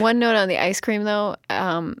One note on the ice cream, though.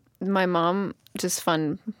 My mom, just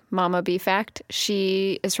fun Mama Bee fact,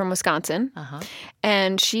 she is from Wisconsin.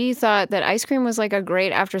 And she thought that ice cream was like a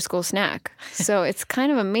great after-school snack. So it's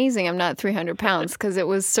kind of amazing I'm not 300 pounds because it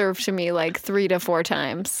was served to me like 3 to 4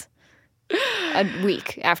 times a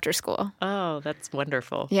week after school. Oh, that's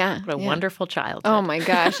wonderful. Yeah. What a wonderful childhood. Oh, my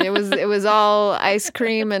gosh. It was all ice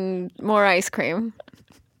cream and more ice cream.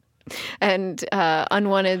 And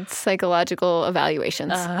unwanted psychological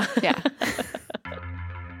evaluations. Yeah.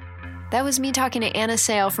 That was me talking to Anna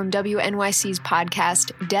Sale from WNYC's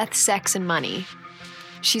podcast, Death, Sex, and Money.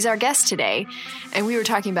 She's our guest today, and we were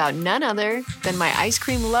talking about none other than my ice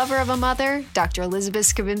cream lover of a mother, Dr.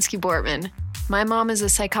 Elizabeth Skavinsky-Bortman. My mom is a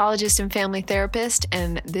psychologist and family therapist,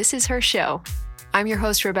 and this is her show. I'm your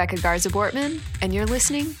host, Rebecca Garza-Bortman, and you're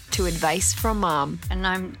listening to Advice from Mom. And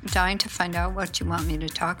I'm dying to find out what you want me to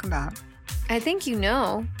talk about. I think you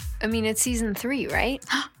know. I mean, it's season 3, right?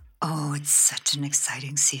 Oh, it's such an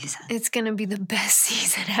exciting season. It's going to be the best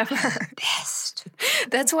season ever. Best.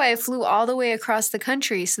 That's why I flew all the way across the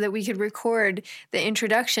country so that we could record the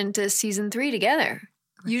introduction to season 3 together.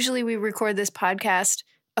 Usually we record this podcast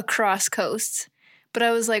across coasts. But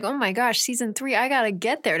I was like, oh my gosh, season 3, I got to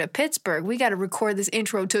get there to Pittsburgh. We got to record this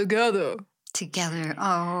intro together. Together.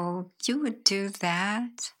 Oh, you would do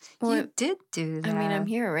that. Well, you did do that. I mean, I'm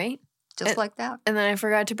here, right? Just like that. And then I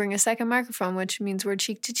forgot to bring a second microphone, which means we're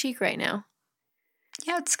cheek to cheek right now.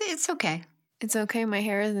 Yeah, it's okay. It's okay? My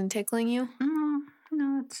hair isn't tickling you?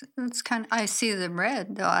 No, it's kind of, I see the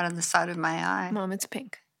red, though, out of the side of my eye. Mom, it's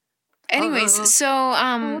pink. Anyways,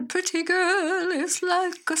 so pretty girl is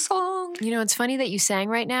like a song. You know, it's funny that you sang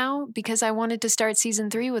right now because I wanted to start season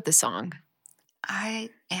 3 with the song. I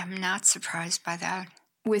am not surprised by that.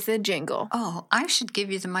 With a jingle. Oh, I should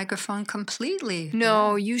give you the microphone completely.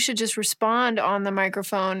 No, you should just respond on the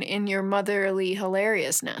microphone in your motherly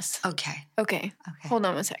hilariousness. Okay. Hold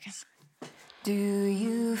on a second. Do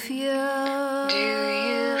you feel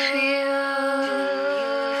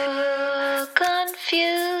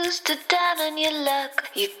confused or down on your luck?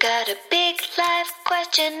 You got a big life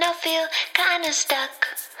question, I feel kinda stuck.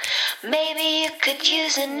 Maybe you could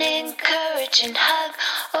use an encouraging hug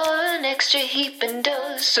or an extra heaping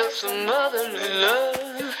dose of some motherly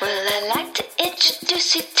love. Well, I'd like to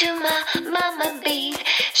introduce you to my Mama Bee.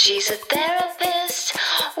 She's a therapist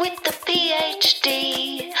with a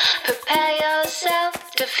PhD. Prepare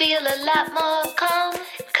yourself to feel a lot more calm,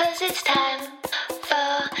 'cause it's time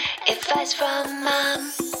for Advice from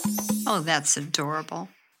Mom. Oh, that's adorable.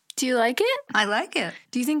 Do you like it? I like it.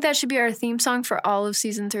 Do you think that should be our theme song for all of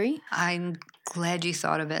season 3? I'm glad you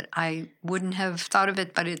thought of it. I wouldn't have thought of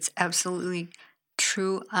it, but it's absolutely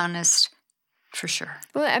true, honest, for sure.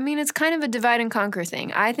 Well, I mean, it's kind of a divide and conquer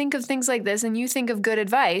thing. I think of things like this, and you think of good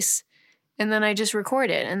advice, and then I just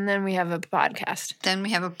record it, and then we have a podcast. Then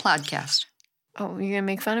we have a podcast. Oh, you're going to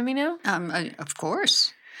make fun of me now? Of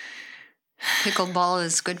course. Pickleball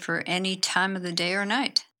is good for any time of the day or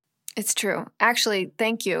night. It's true. Actually,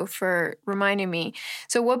 thank you for reminding me.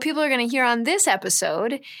 So what people are going to hear on this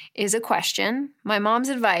episode is a question, my mom's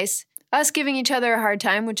advice, us giving each other a hard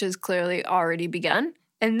time, which has clearly already begun,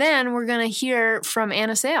 and then we're going to hear from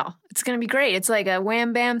Anna Sale. It's going to be great. It's like a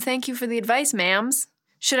wham, bam, thank you for the advice, ma'ams.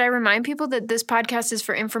 Should I remind people that this podcast is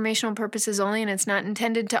for informational purposes only and it's not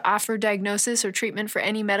intended to offer diagnosis or treatment for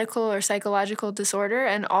any medical or psychological disorder,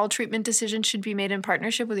 and all treatment decisions should be made in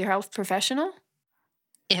partnership with your health professional?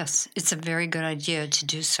 Yes, it's a very good idea to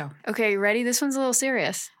do so. Okay, you ready? This one's a little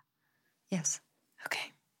serious. Yes.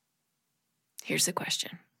 Okay. Here's the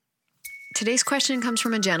question. Today's question comes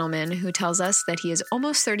from a gentleman who tells us that he is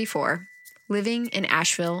almost 34, living in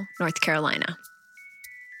Asheville, North Carolina.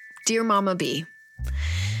 Dear Mama Bee,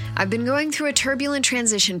 I've been going through a turbulent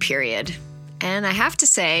transition period, and I have to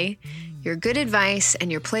say, your good advice and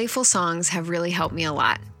your playful songs have really helped me a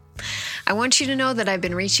lot. I want you to know that I've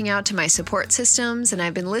been reaching out to my support systems, and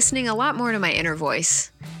I've been listening a lot more to my inner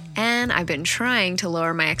voice, and I've been trying to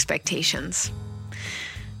lower my expectations.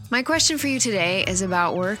 My question for you today is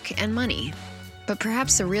about work and money, but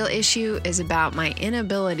perhaps the real issue is about my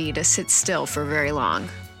inability to sit still for very long.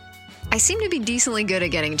 I seem to be decently good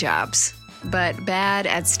at getting jobs, but bad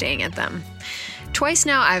at staying at them. Twice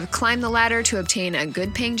now I've climbed the ladder to obtain a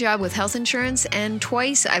good-paying job with health insurance, and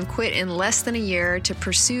twice I've quit in less than a year to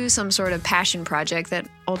pursue some sort of passion project that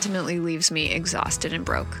ultimately leaves me exhausted and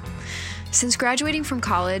broke. Since graduating from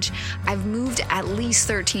college, I've moved at least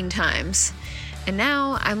 13 times, and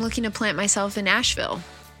now I'm looking to plant myself in Asheville,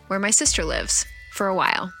 where my sister lives, for a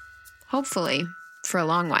while. Hopefully, for a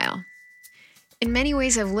long while. In many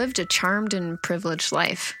ways, I've lived a charmed and privileged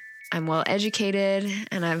life. I'm well educated,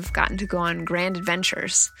 and I've gotten to go on grand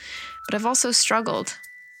adventures. But I've also struggled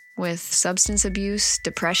with substance abuse,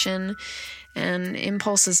 depression, and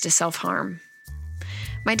impulses to self-harm.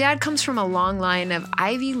 My dad comes from a long line of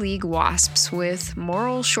Ivy League WASPs with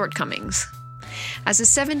moral shortcomings. As a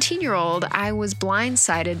 17-year-old, I was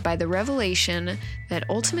blindsided by the revelation that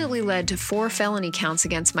ultimately led to 4 felony counts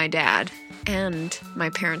against my dad and my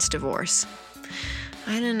parents' divorce.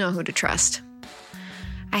 I didn't know who to trust.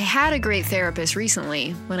 I had a great therapist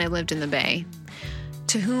recently when I lived in the Bay,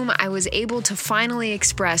 to whom I was able to finally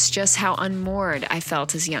express just how unmoored I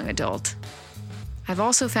felt as a young adult. I've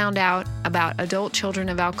also found out about adult children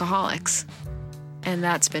of alcoholics, and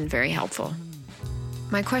that's been very helpful.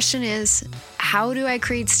 My question is, how do I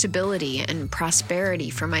create stability and prosperity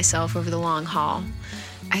for myself over the long haul?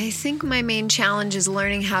 I think my main challenge is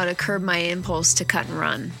learning how to curb my impulse to cut and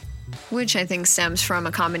run, which I think stems from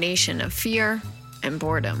a combination of fear and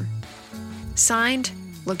boredom. Signed,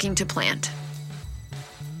 Looking to Plant.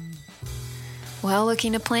 Well,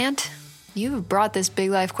 Looking to Plant, you've brought this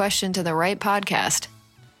big life question to the right podcast.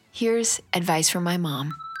 Here's advice from my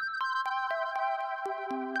mom.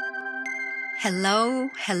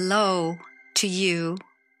 Hello to you,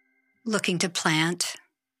 Looking to Plant.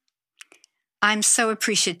 I'm so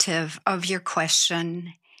appreciative of your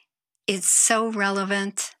question. It's so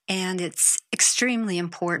relevant and it's extremely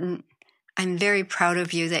important. I'm very proud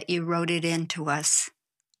of you that you wrote it in to us.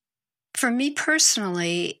 For me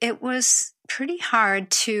personally, it was pretty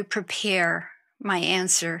hard to prepare my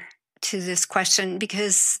answer to this question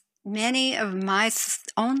because many of my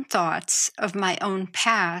own thoughts of my own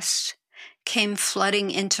past came flooding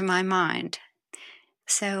into my mind.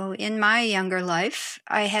 So in my younger life,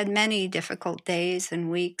 I had many difficult days and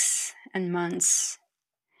weeks and months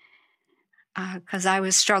because I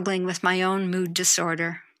was struggling with my own mood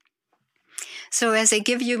disorder. So as I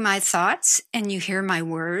give you my thoughts and you hear my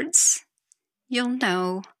words, you'll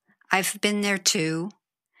know I've been there too,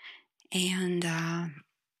 and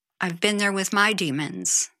I've been there with my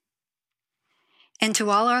demons. And to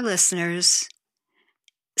all our listeners,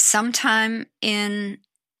 sometime in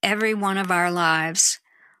every one of our lives,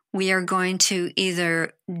 we are going to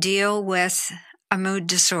either deal with a mood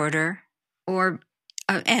disorder or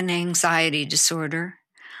an anxiety disorder,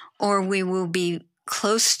 or we will be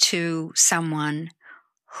close to someone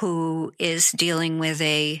who is dealing with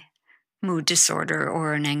a mood disorder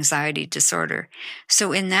or an anxiety disorder.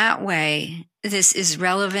 So in that way, this is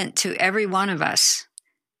relevant to every one of us.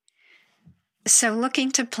 So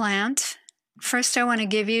Looking to Plant, first I want to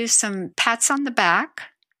give you some pats on the back,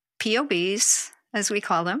 POBs, as we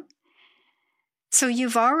call them. So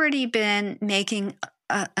you've already been making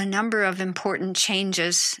a number of important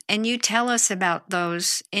changes, and you tell us about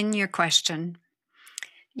those in your question.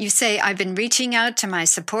 You say, I've been reaching out to my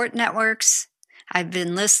support networks. I've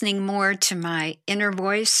been listening more to my inner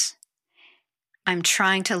voice. I'm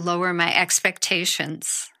trying to lower my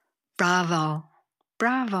expectations. Bravo.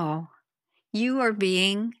 You are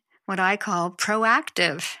being what I call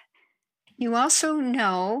proactive. You also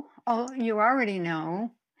know, you already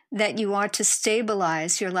know, that you ought to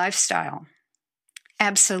stabilize your lifestyle.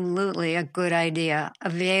 Absolutely a good idea, a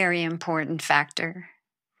very important factor.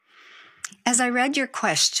 As I read your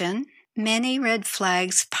question, many red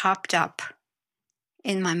flags popped up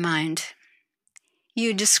in my mind.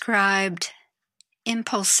 You described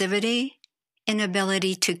impulsivity,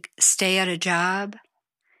 inability to stay at a job,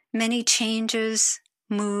 many changes,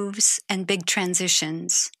 moves, and big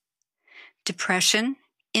transitions, depression,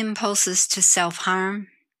 impulses to self-harm,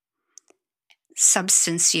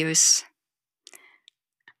 substance use.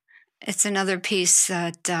 It's another piece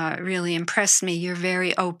that really impressed me. You're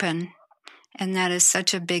very open, and that is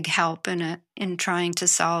such a big help in trying to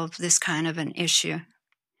solve this kind of an issue.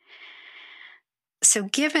 So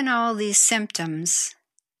given all these symptoms,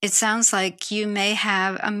 it sounds like you may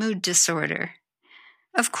have a mood disorder.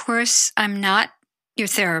 Of course, I'm not your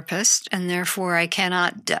therapist, and therefore I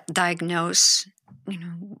cannot diagnose,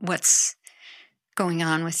 what's going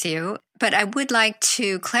on with you. But I would like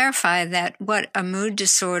to clarify that what a mood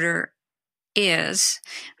disorder is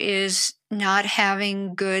not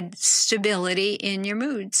having good stability in your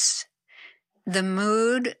moods. The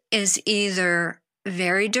mood is either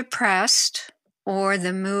very depressed or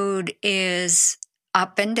the mood is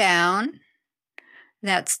up and down.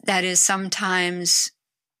 That is sometimes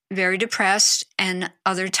very depressed and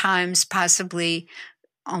other times possibly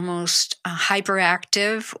almost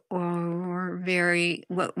hyperactive or very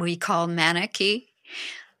what we call manic-y.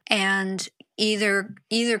 And either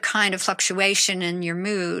kind of fluctuation in your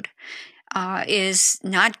mood is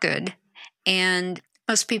not good. And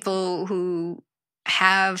most people who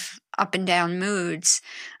have up and down moods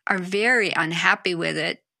are very unhappy with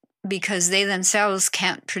it because they themselves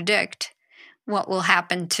can't predict what will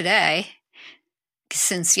happen today.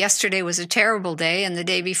 Since yesterday was a terrible day and the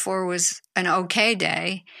day before was an okay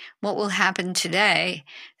day, what will happen today?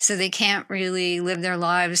 So they can't really live their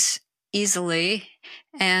lives easily.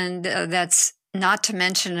 And that's not to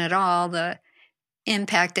mention at all the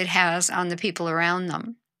impact it has on the people around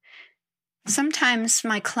them. Sometimes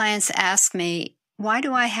my clients ask me, why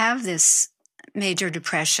do I have this major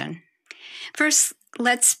depression? First,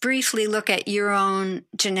 let's briefly look at your own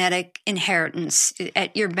genetic inheritance,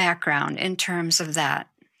 at your background in terms of that.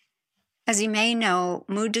 As you may know,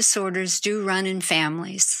 mood disorders do run in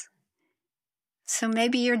families. So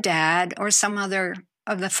maybe your dad or some other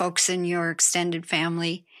of the folks in your extended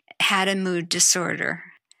family had a mood disorder.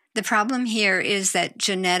 The problem here is that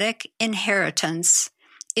genetic inheritance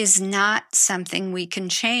is not something we can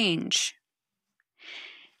change.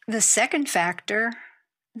 The second factor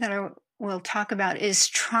that I will talk about is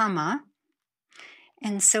trauma.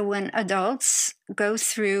 And so when adults go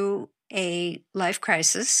through a life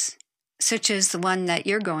crisis, such as the one that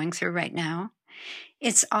you're going through right now,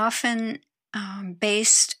 it's often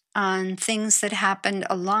based on things that happened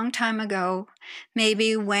a long time ago,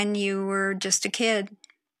 maybe when you were just a kid.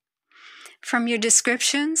 From your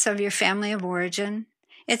descriptions of your family of origin,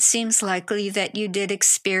 it seems likely that you did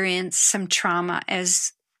experience some trauma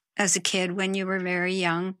as a kid when you were very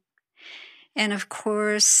young. And of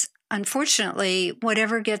course, unfortunately,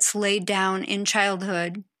 whatever gets laid down in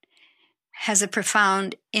childhood has a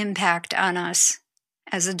profound impact on us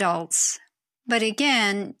as adults. But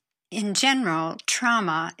again, in general,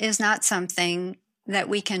 trauma is not something that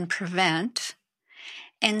we can prevent.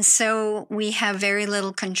 And so we have very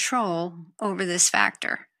little control over this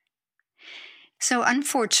factor. So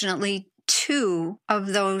unfortunately, 2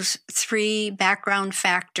 of those 3 background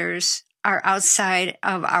factors are outside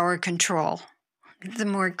of our control. The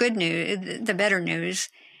more good news, the better news,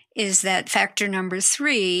 is that factor number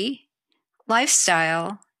 3,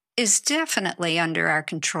 lifestyle, is definitely under our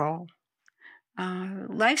control.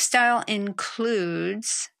 Lifestyle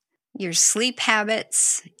includes your sleep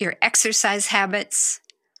habits, your exercise habits,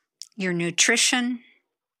 your nutrition,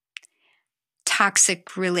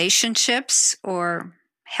 toxic relationships or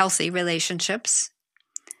healthy relationships,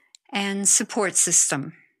 and support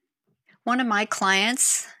system. One of my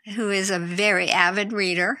clients, who is a very avid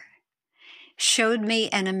reader, showed me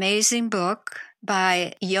an amazing book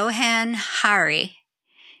by Johann Hari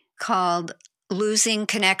called Losing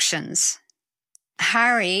Connections.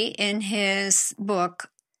 Hari, in his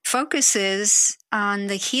book, focuses on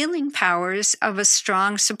the healing powers of a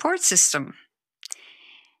strong support system.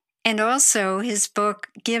 And also, his book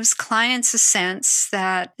gives clients a sense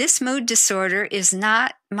that this mood disorder is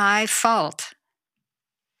not my fault.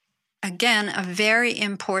 Again, a very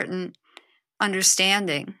important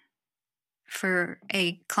understanding for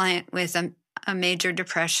a client with a major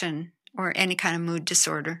depression or any kind of mood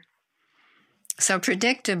disorder. So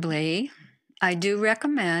predictably, I do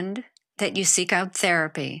recommend that you seek out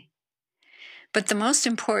therapy. But the most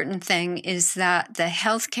important thing is that the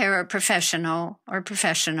healthcare professional or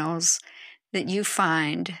professionals that you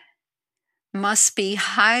find must be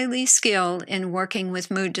highly skilled in working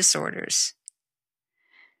with mood disorders.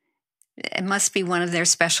 It must be one of their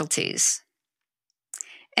specialties.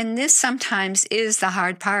 And this sometimes is the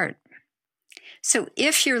hard part. So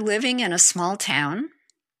if you're living in a small town,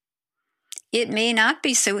 it may not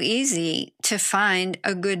be so easy to find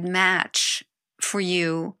a good match for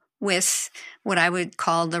you with what I would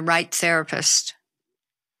call the right therapist.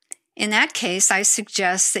 In that case, I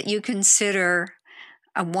suggest that you consider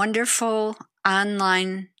a wonderful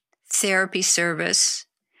online therapy service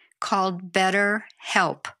called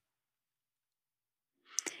BetterHelp.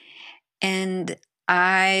 And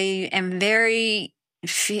I am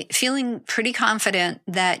feeling pretty confident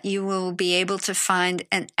that you will be able to find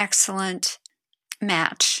an excellent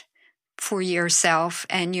match for yourself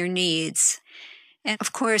and your needs. And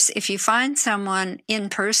of course, if you find someone in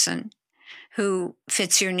person who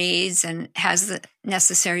fits your needs and has the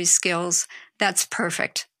necessary skills, that's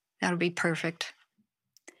perfect. That'll be perfect.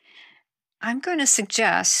 I'm going to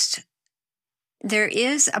suggest there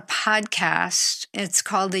is a podcast. It's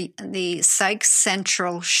called the Psych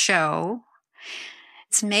Central Show.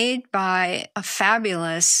 It's made by a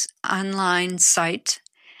fabulous online site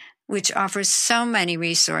which offers so many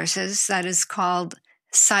resources. That is called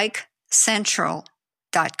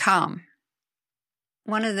psychcentral.com.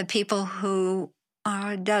 One of the people who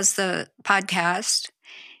does the podcast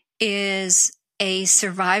is a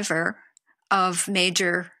survivor of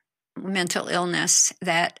major mental illness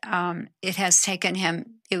that it has taken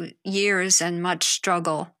him years and much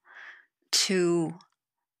struggle to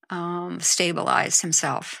stabilize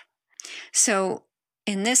himself. So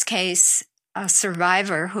in this case, a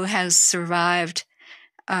survivor who has survived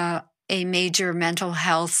a major mental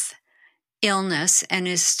health illness and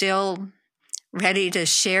is still ready to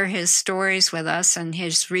share his stories with us and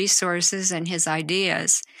his resources and his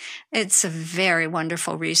ideas, it's a very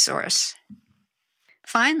wonderful resource.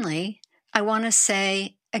 Finally, I want to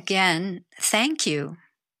say again, thank you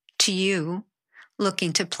to you,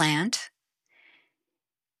 Looking to Plant.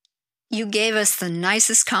 You gave us the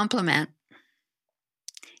nicest compliment.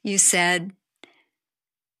 You said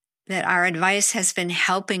that our advice has been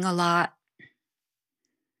helping a lot.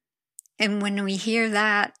 And when we hear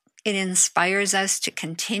that, it inspires us to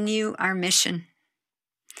continue our mission.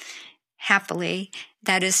 Happily,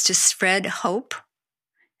 that is to spread hope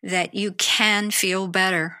that you can feel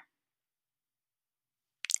better.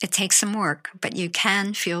 It takes some work, but you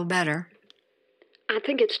can feel better. I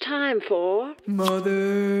think it's time for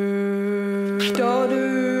Mother,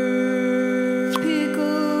 daughter,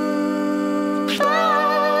 pickleball.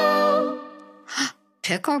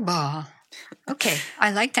 Pickleball. Okay,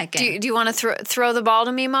 I like that game. Do you want to throw the ball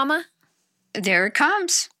to me, Mama? There it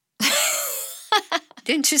comes.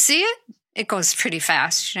 Didn't you see it? It goes pretty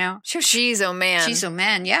fast, you know. Jeez, oh man. Jeez, oh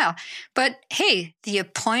man, yeah. But hey, the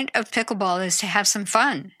point of pickleball is to have some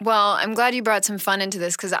fun. Well, I'm glad you brought some fun into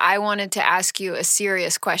this because I wanted to ask you a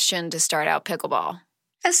serious question to start out pickleball.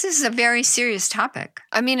 This is a very serious topic.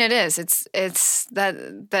 I mean, it is. It's that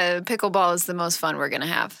the pickleball is the most fun we're going to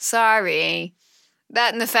have. Sorry.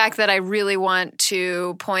 That and the fact that I really want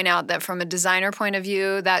to point out that from a designer point of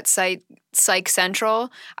view, that site, Psych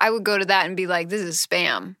Central, I would go to that and be like, this is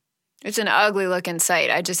spam. It's an ugly looking site,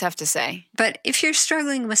 I just have to say. But if you're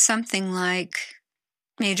struggling with something like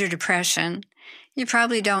major depression, you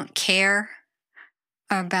probably don't care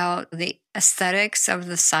about the aesthetics of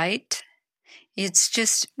the site. It's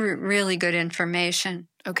just really good information.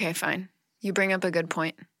 Okay, fine. You bring up a good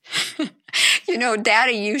point. You know,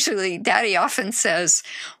 Daddy often says,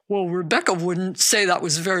 well, Rebecca wouldn't say that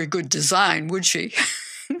was very good design, would she?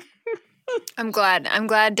 I'm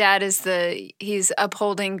glad Dad he's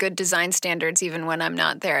upholding good design standards even when I'm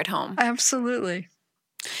not there at home. Absolutely.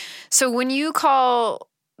 So when you call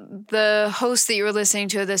the host that you were listening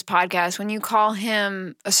to this podcast, when you call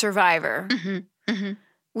him a survivor,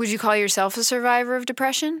 would you call yourself a survivor of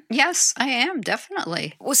depression? Yes, I am,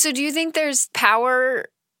 definitely. Well, so do you think there's power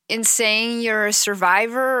in saying you're a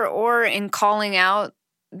survivor or in calling out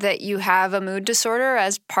that you have a mood disorder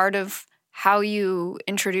as part of how you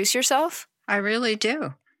introduce yourself? I really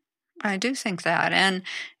do. I do think that.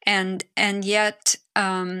 And yet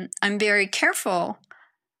I'm very careful,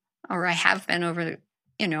 or I have been over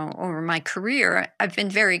my career. I've been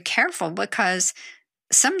very careful because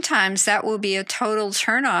sometimes that will be a total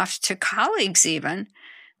turnoff to colleagues even,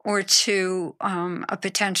 or to a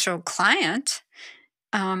potential client.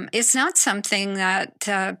 It's not something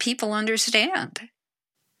that people understand,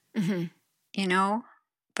 you know,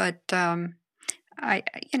 but I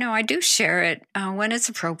do share it when it's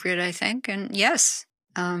appropriate, I think. And yes,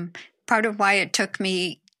 part of why it took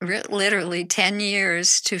me literally 10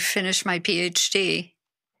 years to finish my PhD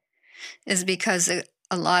is because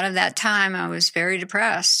a lot of that time I was very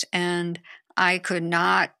depressed and I could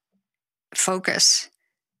not focus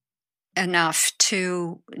enough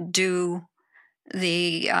to do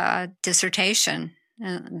the dissertation,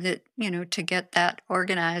 to get that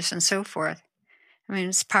organized and so forth. I mean,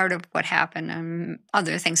 it's part of what happened.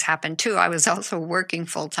 Other things happened too. I was also working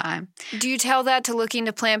full time. Do you tell that to Looking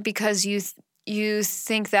to Plant because you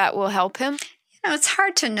think that will help him? It's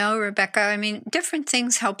hard to know, Rebecca. I mean, different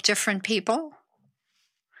things help different people.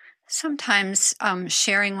 Sometimes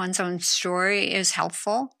sharing one's own story is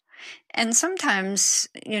helpful. And sometimes,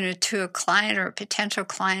 to a client or a potential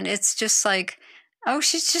client, it's just like, oh,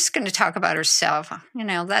 she's just going to talk about herself.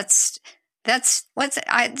 This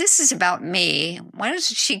is about me. Why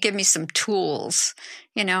doesn't she give me some tools?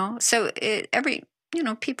 So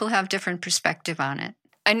people have different perspective on it.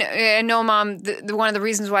 I know, Mom, one of the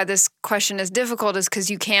reasons why this question is difficult is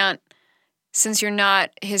because you can't, since you're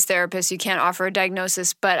not his therapist, you can't offer a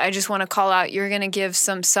diagnosis, but I just want to call out, you're going to give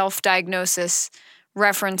some self-diagnosis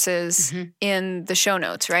references in the show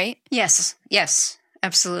notes, right? Yes,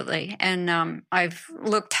 absolutely. And I've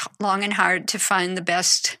looked long and hard to find the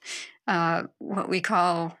best, what we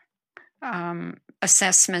call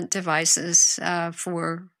assessment devices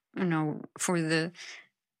for the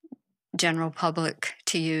general public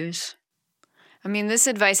to use. I mean, this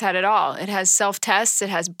advice had it all. It has self-tests, it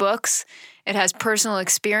has books, it has personal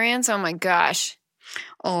experience. Oh my gosh.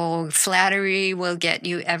 Oh, flattery will get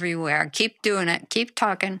you everywhere. Keep doing it. Keep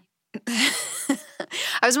talking. I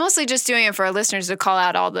was mostly just doing it for our listeners to call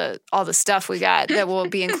out all the stuff we got that will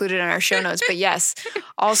be included in our show notes. But yes,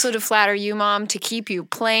 also to flatter you, Mom, to keep you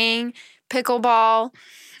playing pickleball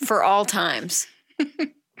for all times.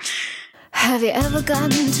 Have you ever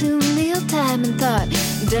gotten to mealtime and thought,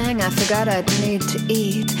 dang, I forgot I'd need to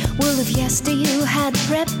eat? Well, if yesterday you had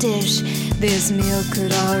prep dish, this meal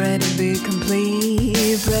could already be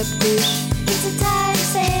complete. Prep dish, it's a time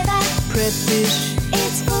saver. Prep dish,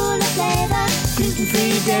 it's full of flavor.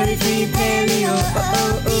 Gluten-free, dairy-free, paleo.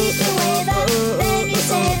 Eat the waiver, then you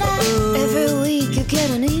savor. Every week you get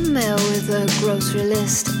an email with a grocery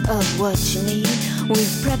list of what you need,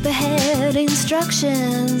 with prep ahead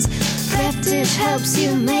instructions. Prep Dish helps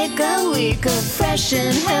you make a week of fresh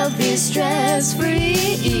and healthy,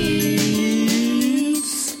 stress-free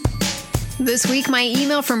eats. This week, my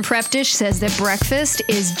email from Prep Dish says that breakfast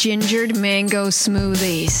is gingered mango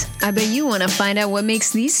smoothies. I bet you want to find out what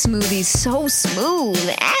makes these smoothies so smooth.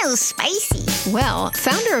 Oh, spicy. Well,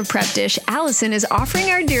 founder of Prep Dish, Allison, is offering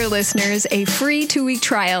our dear listeners a free 2-week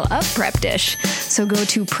trial of Prep Dish. So go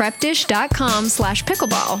to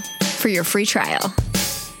prepdish.com/pickleball for your free trial.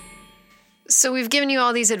 So we've given you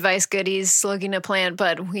all these advice goodies looking to plant,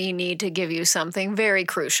 but we need to give you something very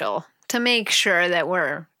crucial to make sure that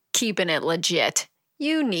we're keeping it legit.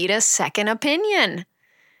 You need a second opinion.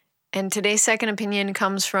 And today's second opinion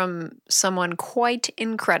comes from someone quite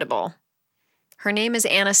incredible. Her name is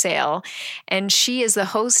Anna Sale, and she is the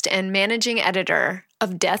host and managing editor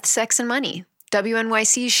of Death, Sex, and Money,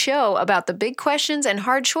 WNYC's show about the big questions and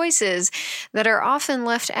hard choices that are often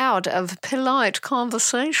left out of polite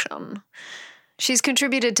conversation. She's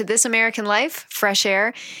contributed to This American Life, Fresh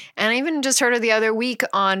Air, and I even just heard her the other week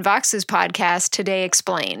on Vox's podcast, Today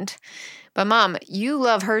Explained. But Mom, you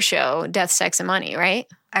love her show, Death, Sex, and Money, right?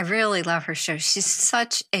 I really love her show. She's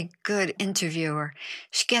such a good interviewer.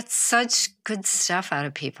 She gets such good stuff out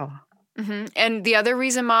of people. Mm-hmm. And the other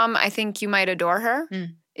reason, Mom, I think you might adore her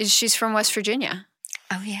is she's from West Virginia.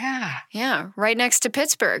 Oh, yeah. Yeah, right next to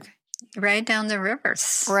Pittsburgh. Right down the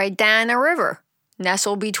rivers. Right down the river.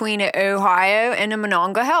 Nestled between Ohio and the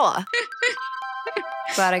Monongahela.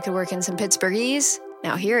 Glad I could work in some Pittsburghese.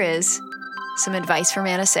 Now here is some advice from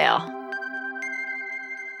Anna Sale.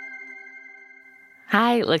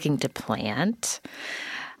 Hi, looking to plant.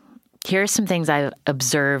 Here are some things I've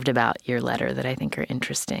observed about your letter that I think are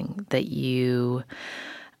interesting. That you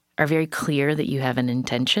are very clear that you have an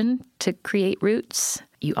intention to create roots.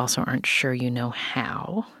 You also aren't sure you know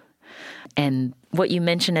how. And what you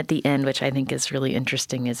mentioned at the end, which I think is really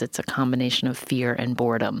interesting, is it's a combination of fear and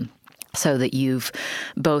boredom. So that you've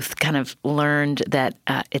both kind of learned that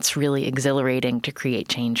it's really exhilarating to create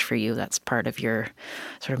change for you. That's part of your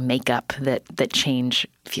sort of makeup, that change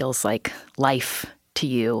feels like life to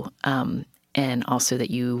you. And also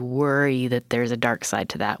that you worry that there's a dark side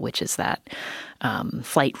to that, which is that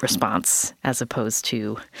flight response as opposed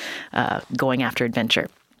to going after adventure.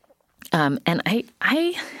 And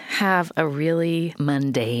I have a really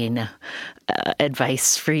mundane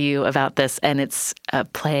advice for you about this, and it's a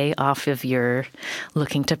play off of your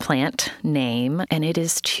Looking to Plant name, and it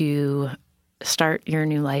is to start your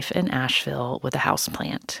new life in Asheville with a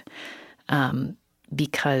houseplant.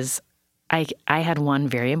 Because I had one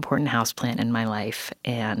very important houseplant in my life,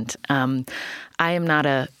 and I am not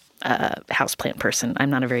a houseplant person. I'm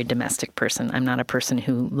not a very domestic person. I'm not a person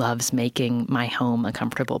who loves making my home a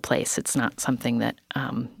comfortable place. It's not something that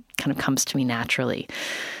kind of comes to me naturally.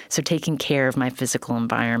 So taking care of my physical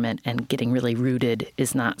environment and getting really rooted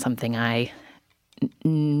is not something I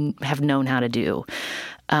have known how to do.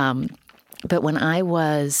 But when I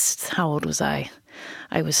was, how old was I?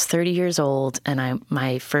 I was 30 years old, and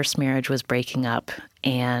my first marriage was breaking up,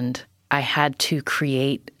 and I had to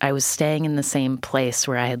I was staying in the same place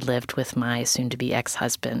where I had lived with my soon-to-be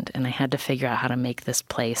ex-husband, and I had to figure out how to make this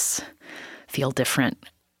place feel different.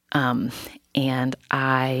 And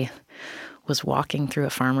I was walking through a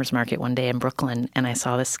farmer's market one day in Brooklyn, and I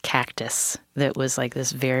saw this cactus that was like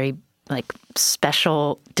this very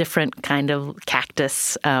special, different kind of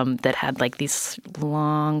cactus that had like these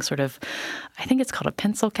long sort of, I think it's called a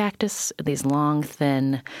pencil cactus, these long,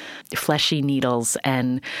 thin, fleshy needles.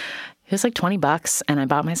 And it was like $20, and I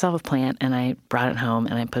bought myself a plant, and I brought it home,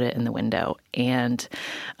 and I put it in the window. And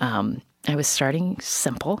I was starting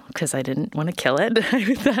simple because I didn't want to kill it.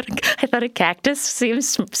 I thought a cactus seemed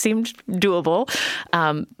doable.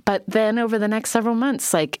 But then over the next several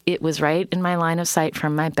months, like it was right in my line of sight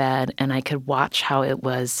from my bed, and I could watch how it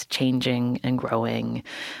was changing and growing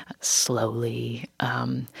slowly,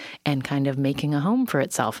 and kind of making a home for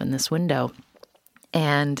itself in this window.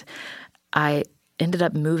 And I ended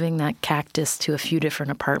up moving that cactus to a few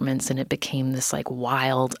different apartments, and it became this like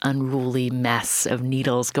wild, unruly mess of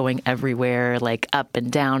needles going everywhere, like up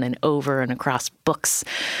and down and over and across books.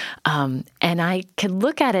 And I could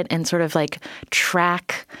look at it and sort of like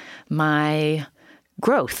track my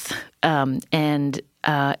growth, and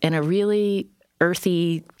in a really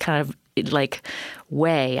earthy kind of like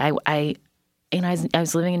way. I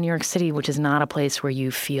was living in New York City, which is not a place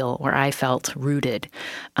where I felt rooted.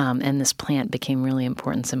 And this plant became really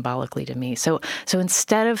important symbolically to me. So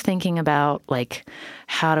instead of thinking about like,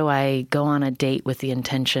 how do I go on a date with the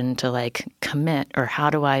intention to like commit, or how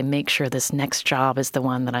do I make sure this next job is the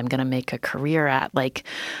one that I'm going to make a career at? Like,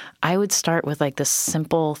 I would start with like this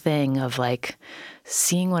simple thing of like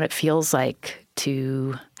seeing what it feels like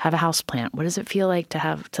to have a houseplant. What does it feel like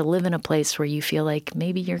to live in a place where you feel like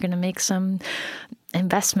maybe you're going to make some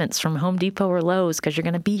investments from Home Depot or Lowe's because you're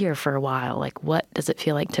going to be here for a while? Like, what does it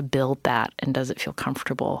feel like to build that, and does it feel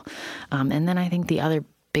comfortable? And then I think the other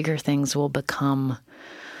bigger things will become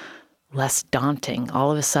less daunting.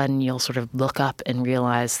 All of a sudden, you'll sort of look up and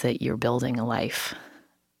realize that you're building a life.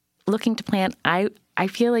 Looking to plant, I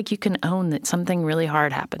feel like you can own that something really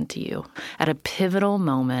hard happened to you at a pivotal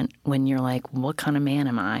moment when you're like, what kind of man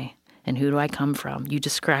am I? And who do I come from? You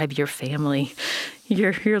describe your family,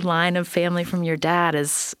 your line of family from your dad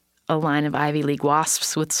as a line of Ivy League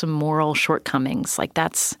wasps with some moral shortcomings. Like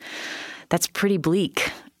that's pretty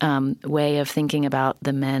bleak way of thinking about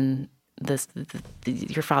the men,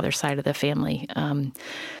 your father's side of the family.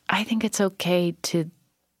 I think it's okay to,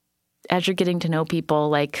 as you're getting to know people,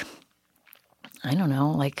 like, I don't know,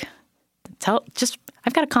 like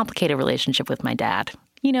I've got a complicated relationship with my dad.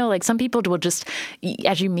 You know, like some people will just,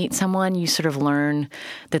 as you meet someone, you sort of learn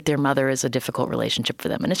that their mother is a difficult relationship for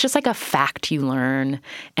them. And it's just like a fact you learn,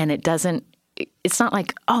 and it's not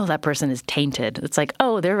like, oh, that person is tainted. It's like,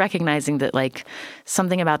 oh, they're recognizing that like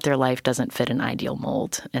something about their life doesn't fit an ideal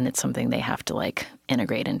mold, and it's something they have to like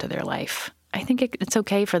integrate into their life. I think it's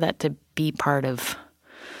okay for that to be part of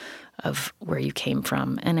where you came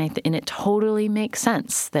from. And it totally makes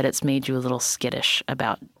sense that it's made you a little skittish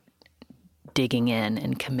about digging in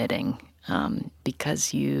and committing,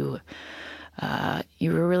 because you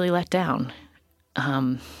were really let down.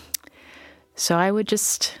 So I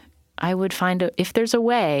would find if there's a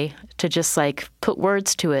way to just like put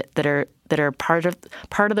words to it that are part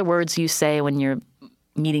of the words you say when you're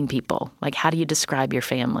meeting people. Like, how do you describe your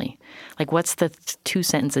family? Like, what's the 2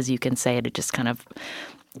 sentences you can say to just kind of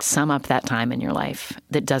sum up that time in your life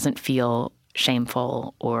that doesn't feel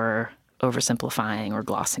shameful or oversimplifying or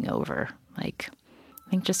glossing over? Like, I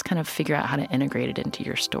think just kind of figure out how to integrate it into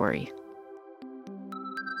your story.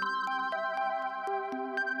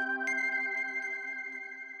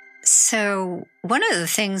 So one of the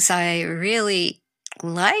things I really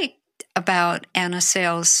liked about Anna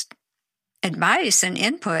Sale's advice and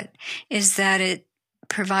input is that it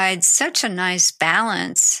provides such a nice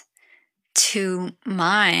balance to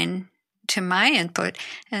my input.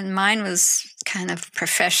 And mine was kind of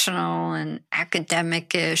professional and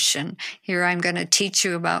academic-ish, and here I'm going to teach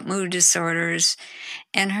you about mood disorders.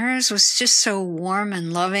 And hers was just so warm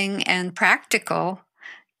and loving and practical,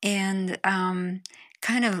 and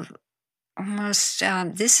kind of almost,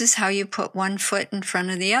 this is how you put one foot in front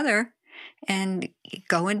of the other and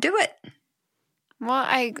go and do it. Well,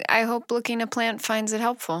 I hope Looking to Plant finds it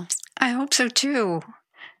helpful. I hope so too.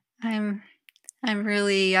 I'm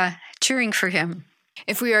really cheering for him.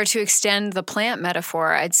 If we are to extend the plant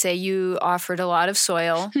metaphor, I'd say you offered a lot of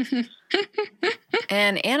soil,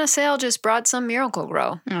 and Anna Sale just brought some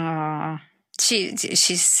Miracle-Gro. Oh,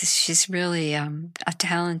 she's really a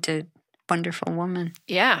talented, wonderful woman.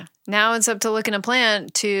 Yeah. Now it's up to Looking to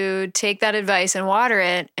Plant to take that advice and water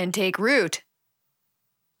it and take root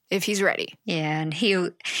if he's ready. Yeah, and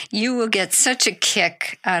you will get such a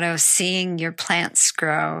kick out of seeing your plants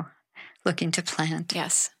grow. Looking to Plant.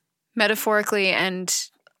 Yes. Metaphorically and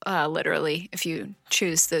literally, if you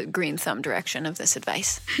choose the green thumb direction of this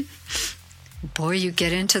advice. Boy, you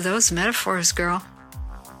get into those metaphors, girl.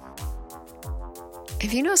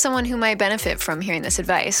 If you know someone who might benefit from hearing this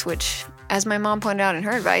advice, which, as my mom pointed out in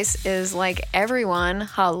her advice, is like everyone,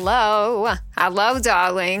 hello,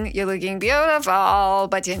 darling, you're looking beautiful,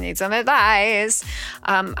 but you need some advice.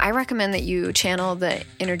 I recommend that you channel the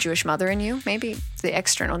inner Jewish mother in you, maybe the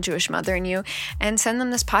external Jewish mother in you, and send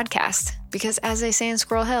them this podcast. Because as they say in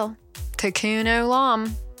Squirrel Hill, Tikkun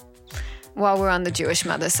Olam. While we're on the Jewish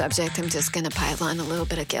mother subject, I'm just going to pile on a little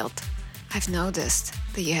bit of guilt. I've noticed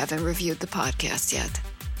that you haven't reviewed the podcast yet.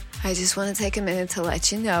 I just want to take a minute to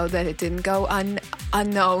let you know that it didn't go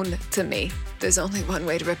unknown to me. There's only one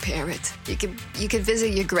way to repair it. You could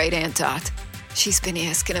visit your great aunt Dot. She's been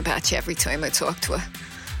asking about you every time I talk to her.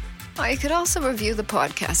 Or you could also review the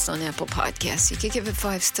podcast on Apple Podcasts. You could give it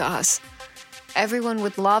 5 stars. Everyone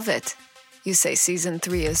would love it. You say season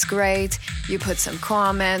 3 is great. You put some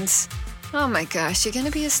comments. Oh my gosh, you're gonna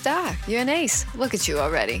be a star. You're an ace. Look at you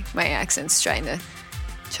already. My accent's trying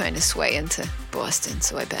to sway into Boston,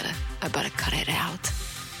 so I better cut it out.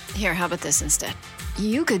 Here, how about this instead?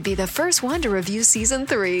 You could be the first one to review season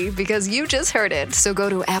 3 because you just heard it. So go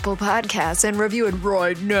to Apple Podcasts and review it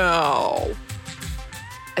right now.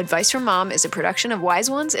 Advice from Mom is a production of Wise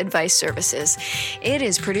Ones Advice Services. It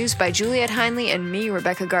is produced by Juliet Heinley and me,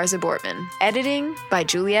 Rebecca Garza Bortman. Editing by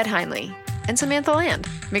Juliet Heinley and Samantha Land.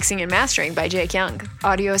 Mixing and mastering by Jake Young.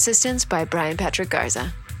 Audio assistance by Brian Patrick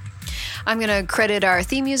Garza. I'm going to credit our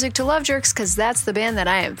theme music to Love Jerks because that's the band that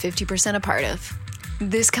I am 50% a part of.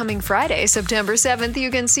 This coming Friday, September 7th, you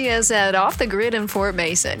can see us at Off the Grid in Fort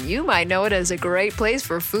Mason. You might know it as a great place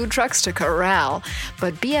for food trucks to corral,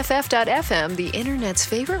 but BFF.FM, the internet's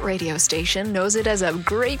favorite radio station, knows it as a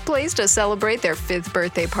great place to celebrate their 5th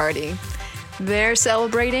birthday party. They're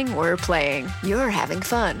celebrating, we're playing. You're having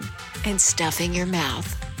fun and stuffing your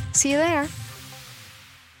mouth. See you there.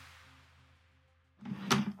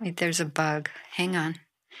 Wait, there's a bug. Hang on.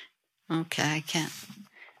 Okay, I can't.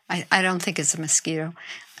 I don't think it's a mosquito.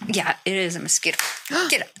 Yeah, it is a mosquito.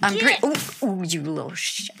 Get up. Ooh, you little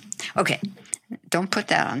shit. Okay, don't put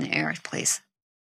that on the air, please.